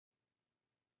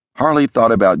Harley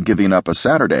thought about giving up a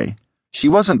Saturday. She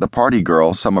wasn't the party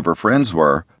girl some of her friends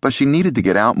were, but she needed to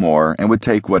get out more and would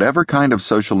take whatever kind of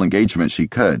social engagement she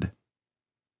could.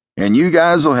 "And you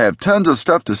guys will have tons of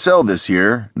stuff to sell this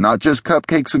year, not just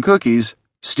cupcakes and cookies.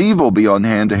 Steve will be on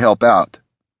hand to help out."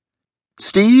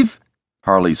 "Steve?"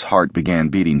 Harley's heart began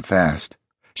beating fast.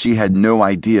 She had no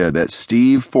idea that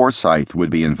Steve Forsythe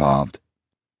would be involved.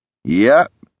 "Yeah,"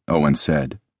 Owen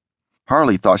said.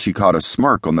 Harley thought she caught a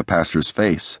smirk on the pastor's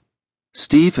face.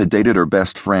 Steve had dated her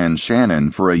best friend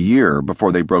Shannon for a year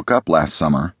before they broke up last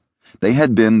summer. They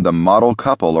had been the model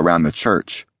couple around the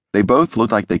church. They both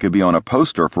looked like they could be on a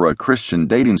poster for a Christian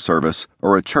dating service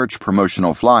or a church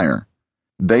promotional flyer.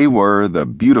 They were the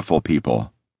beautiful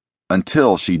people.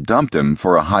 Until she dumped him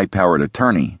for a high-powered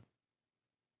attorney.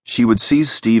 She would see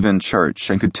Steve in church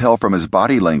and could tell from his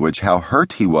body language how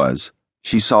hurt he was.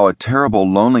 She saw a terrible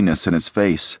loneliness in his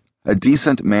face, a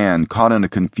decent man caught in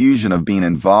a confusion of being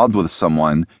involved with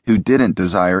someone who didn't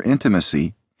desire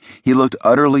intimacy. He looked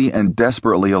utterly and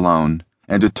desperately alone,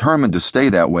 and determined to stay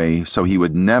that way so he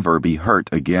would never be hurt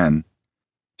again.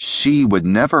 She would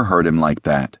never hurt him like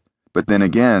that, but then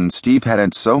again, Steve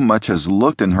hadn't so much as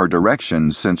looked in her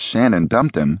direction since Shannon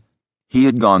dumped him. He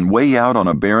had gone way out on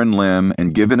a barren limb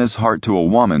and given his heart to a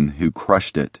woman who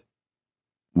crushed it.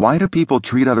 Why do people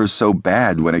treat others so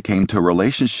bad when it came to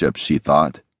relationships, she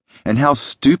thought. And how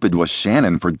stupid was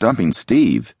Shannon for dumping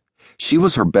Steve? She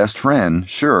was her best friend,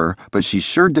 sure, but she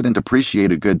sure didn't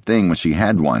appreciate a good thing when she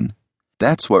had one.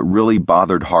 That's what really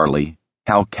bothered Harley,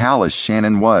 how callous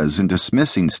Shannon was in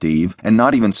dismissing Steve and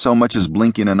not even so much as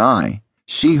blinking an eye.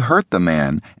 She hurt the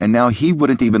man, and now he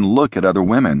wouldn't even look at other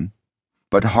women.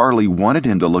 But Harley wanted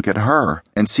him to look at her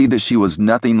and see that she was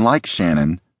nothing like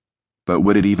Shannon. But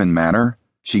would it even matter?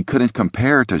 She couldn't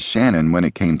compare to Shannon when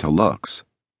it came to looks.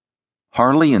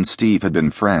 Harley and Steve had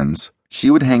been friends. She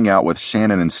would hang out with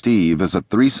Shannon and Steve as a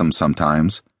threesome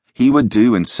sometimes. He would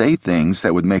do and say things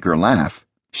that would make her laugh.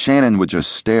 Shannon would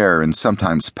just stare and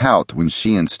sometimes pout when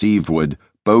she and Steve would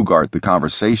bogart the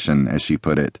conversation, as she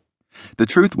put it. The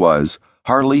truth was,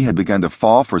 Harley had begun to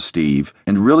fall for Steve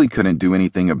and really couldn't do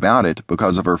anything about it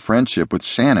because of her friendship with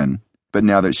Shannon. But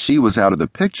now that she was out of the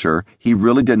picture, he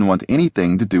really didn't want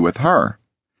anything to do with her.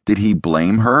 Did he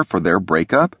blame her for their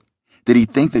breakup? Did he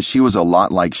think that she was a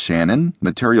lot like Shannon,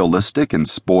 materialistic and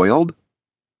spoiled?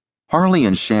 Harley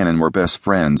and Shannon were best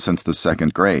friends since the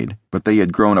second grade, but they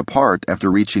had grown apart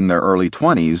after reaching their early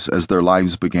 20s as their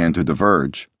lives began to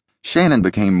diverge. Shannon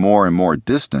became more and more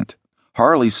distant.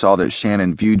 Harley saw that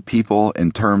Shannon viewed people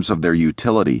in terms of their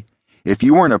utility. If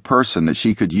you weren't a person that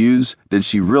she could use, then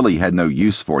she really had no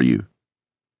use for you.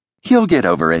 "He'll get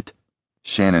over it,"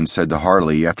 Shannon said to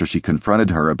Harley after she confronted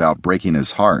her about breaking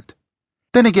his heart.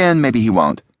 "Then again, maybe he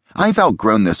won't. I've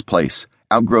outgrown this place,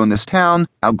 outgrown this town,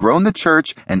 outgrown the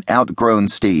church, and outgrown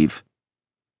Steve."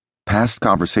 Past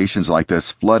conversations like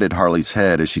this flooded Harley's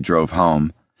head as she drove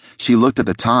home. She looked at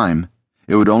the time.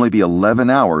 It would only be 11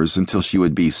 hours until she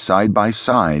would be side by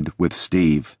side with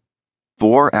Steve.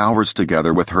 4 hours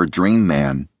together with her dream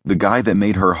man, the guy that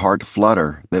made her heart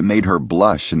flutter, that made her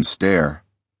blush and stare.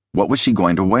 What was she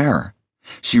going to wear?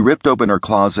 She ripped open her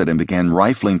closet and began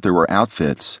rifling through her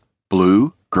outfits.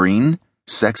 Blue, green,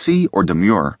 sexy, or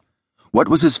demure? What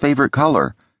was his favorite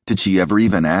color? Did she ever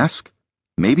even ask?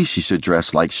 Maybe she should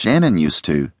dress like Shannon used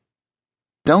to.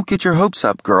 "Don't get your hopes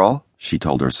up, girl," she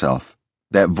told herself.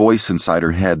 That voice inside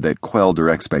her head that quelled her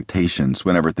expectations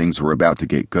whenever things were about to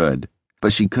get good.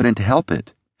 But she couldn't help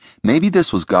it. Maybe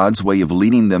this was God's way of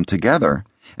leading them together,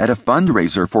 at a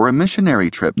fundraiser for a missionary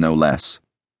trip, no less.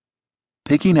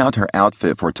 Picking out her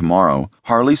outfit for tomorrow,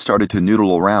 Harley started to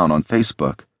noodle around on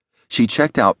Facebook. She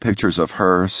checked out pictures of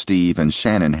her, Steve, and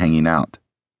Shannon hanging out.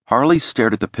 Harley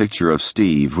stared at the picture of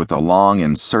Steve with a long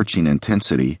and searching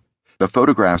intensity. The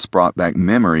photographs brought back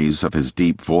memories of his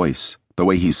deep voice, the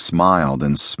way he smiled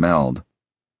and smelled.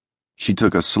 She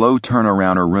took a slow turn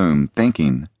around her room,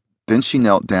 thinking. Then she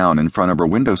knelt down in front of her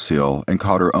windowsill and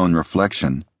caught her own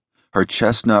reflection. Her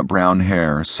chestnut brown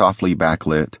hair softly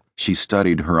backlit, she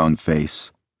studied her own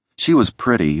face. She was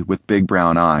pretty, with big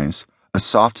brown eyes, a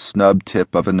soft snub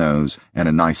tip of a nose, and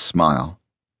a nice smile.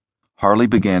 Harley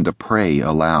began to pray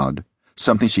aloud,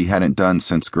 something she hadn't done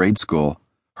since grade school,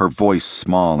 her voice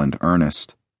small and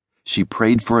earnest. She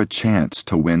prayed for a chance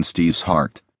to win Steve's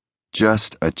heart.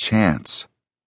 Just a chance.